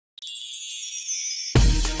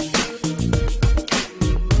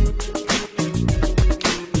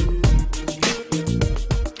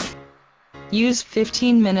Use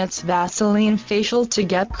 15 minutes Vaseline facial to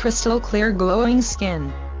get crystal clear glowing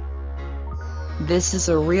skin. This is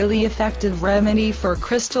a really effective remedy for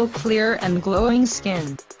crystal clear and glowing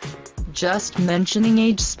skin. Just mentioning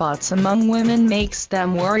age spots among women makes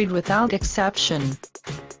them worried without exception.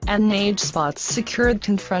 An age spots secured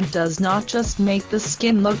confront does not just make the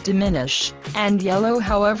skin look diminish and yellow,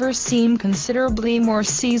 however seem considerably more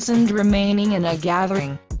seasoned remaining in a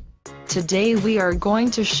gathering. Today we are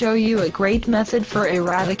going to show you a great method for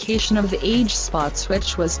eradication of the age spots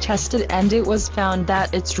which was tested and it was found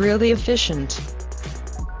that it's really efficient.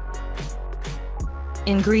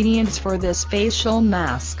 Ingredients for this facial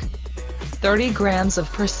mask: 30 grams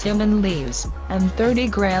of persimmon leaves, and 30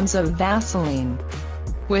 grams of Vaseline.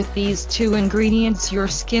 With these two ingredients your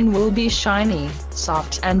skin will be shiny,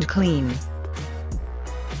 soft and clean.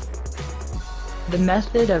 The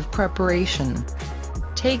method of preparation: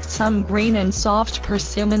 take some green and soft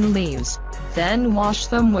persimmon leaves, then wash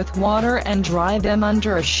them with water and dry them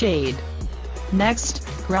under a shade. Next,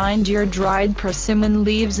 grind your dried persimmon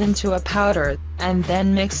leaves into a powder, and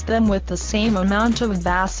then mix them with the same amount of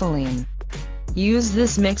Vaseline. Use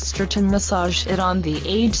this mixture to massage it on the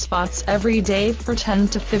age spots every day for 10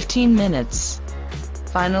 to 15 minutes.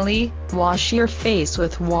 Finally, wash your face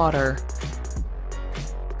with water.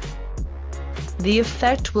 The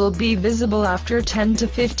effect will be visible after 10 to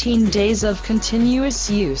 15 days of continuous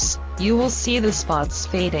use. You will see the spots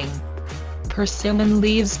fading. Persimmon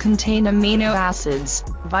leaves contain amino acids,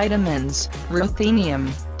 vitamins, ruthenium,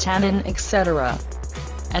 tannin, etc.,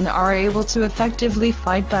 and are able to effectively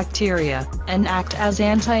fight bacteria, and act as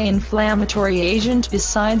anti-inflammatory agent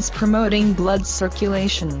besides promoting blood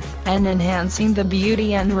circulation, and enhancing the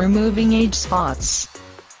beauty and removing age spots.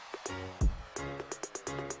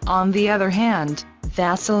 On the other hand,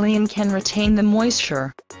 Vaseline can retain the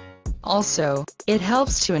moisture. Also, it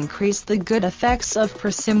helps to increase the good effects of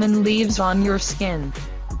persimmon leaves on your skin.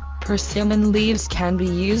 Persimmon leaves can be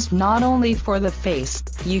used not only for the face,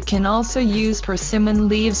 you can also use persimmon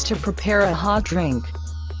leaves to prepare a hot drink.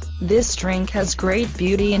 This drink has great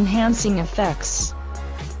beauty enhancing effects.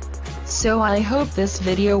 So I hope this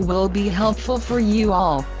video will be helpful for you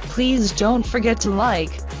all. Please don't forget to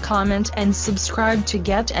like, comment and subscribe to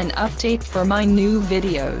get an update for my new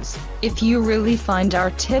videos. If you really find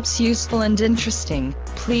our tips useful and interesting,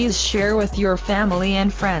 please share with your family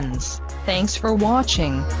and friends. Thanks for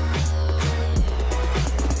watching.